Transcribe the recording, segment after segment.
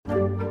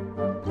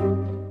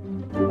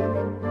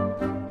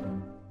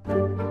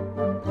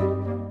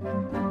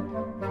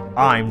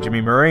I'm Jimmy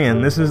Murray,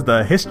 and this is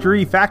the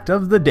History Fact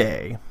of the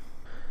Day.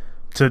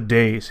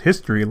 Today's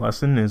history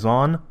lesson is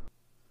on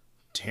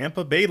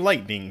Tampa Bay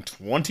Lightning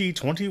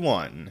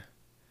 2021.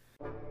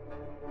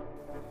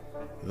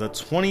 The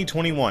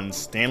 2021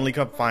 Stanley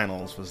Cup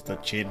Finals was the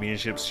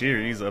championship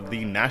series of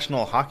the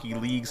National Hockey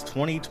League's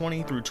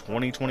 2020 through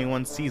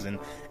 2021 season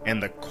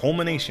and the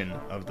culmination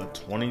of the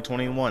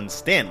 2021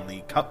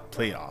 Stanley Cup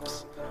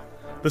playoffs.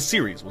 The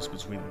series was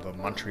between the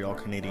Montreal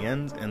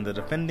Canadiens and the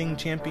defending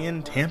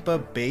champion Tampa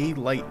Bay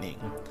Lightning.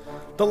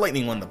 The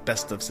Lightning won the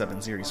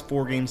best-of-7 series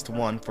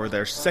 4-1 for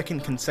their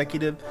second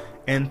consecutive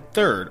and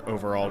third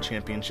overall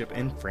championship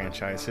in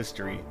franchise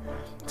history.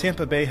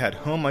 Tampa Bay had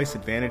home ice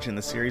advantage in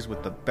the series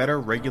with the better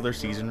regular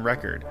season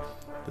record.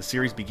 The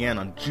series began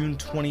on June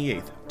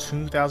 28,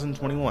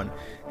 2021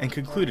 and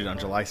concluded on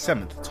July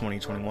 7,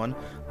 2021,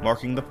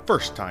 marking the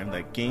first time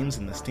that games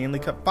in the Stanley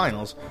Cup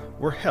Finals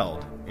were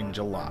held in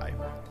July.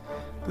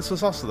 This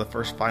was also the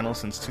first final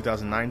since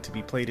 2009 to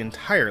be played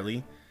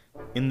entirely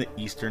in the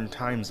Eastern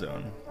Time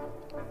Zone.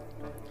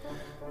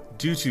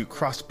 Due to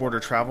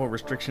cross-border travel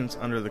restrictions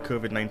under the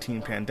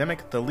COVID-19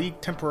 pandemic, the league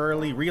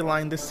temporarily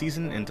realigned this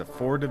season into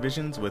 4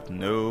 divisions with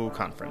no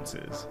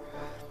conferences.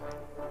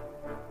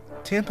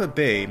 Tampa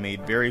Bay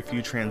made very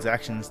few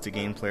transactions to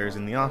gain players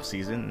in the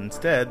offseason.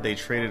 Instead, they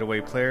traded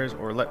away players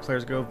or let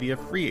players go via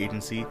free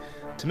agency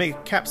to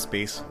make cap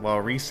space while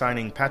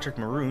re-signing Patrick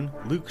Maroon,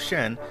 Luke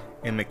Schenn,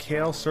 and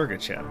Mikhail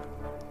Sergachev.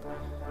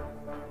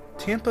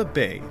 Tampa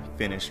Bay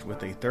finished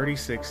with a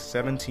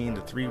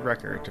 36-17-3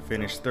 record to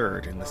finish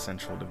third in the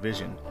Central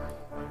Division.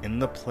 In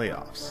the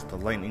playoffs, the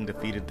Lightning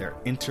defeated their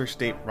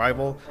interstate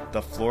rival,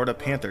 the Florida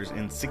Panthers,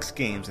 in 6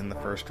 games in the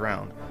first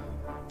round.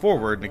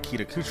 Forward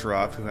Nikita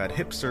Kucherov, who had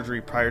hip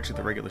surgery prior to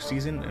the regular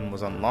season and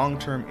was on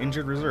long-term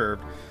injured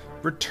reserve,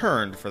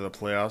 returned for the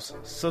playoffs,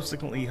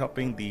 subsequently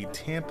helping the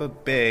Tampa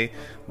Bay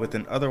with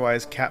an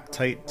otherwise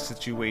cap-tight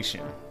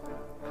situation.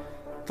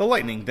 The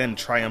Lightning then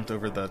triumphed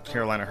over the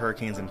Carolina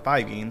Hurricanes in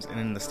 5 games, and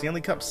in the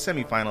Stanley Cup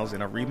semifinals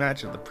in a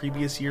rematch of the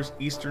previous year's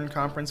Eastern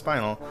Conference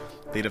Final,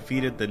 they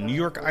defeated the New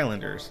York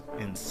Islanders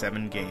in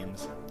 7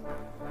 games.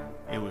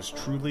 It was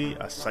truly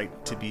a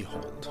sight to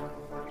behold.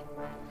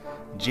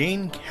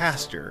 Jane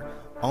Castor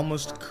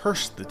almost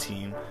cursed the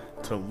team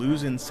to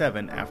lose in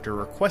 7 after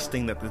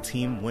requesting that the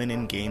team win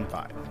in Game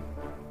 5.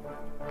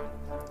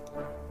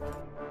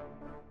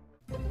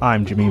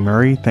 I'm Jimmy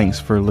Murray. Thanks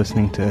for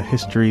listening to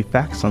History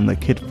Facts on the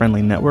Kid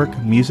Friendly Network.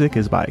 Music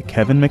is by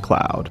Kevin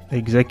MacLeod.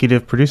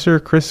 Executive producer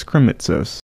Chris Kremitzos.